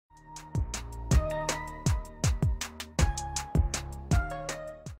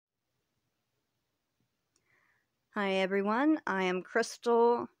Hi everyone, I am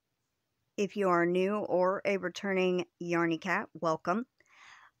Crystal. If you are new or a returning Yarny Cat, welcome.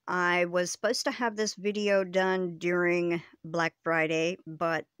 I was supposed to have this video done during Black Friday,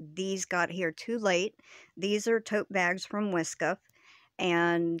 but these got here too late. These are tote bags from Wiskf,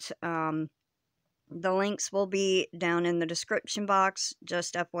 and the links will be down in the description box.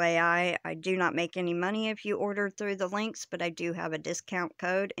 Just FYI, I do not make any money if you order through the links, but I do have a discount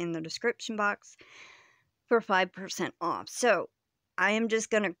code in the description box for 5% off. So I am just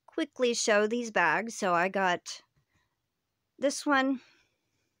going to quickly show these bags. So I got this one,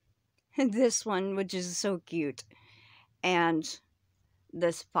 this one, which is so cute, and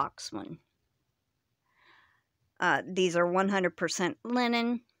this fox one. These are 100%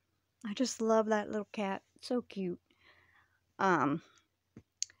 linen. I just love that little cat. So cute.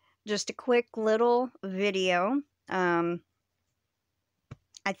 Just a quick little video.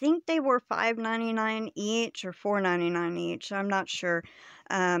 I think they were $5.99 each or $4.99 each. I'm not sure.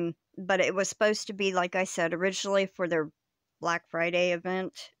 But it was supposed to be, like I said, originally for their Black Friday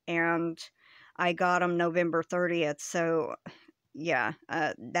event. And I got them November 30th. So, yeah,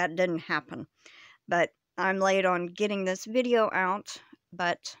 that didn't happen. But I'm late on getting this video out.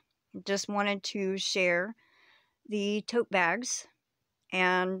 But just wanted to share the tote bags.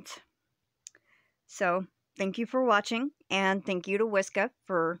 And so thank you for watching, and thank you to Wiskf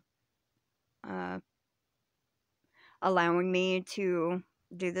for allowing me to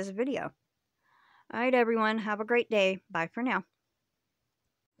do this video. Alright everyone, have a great day. Bye for now.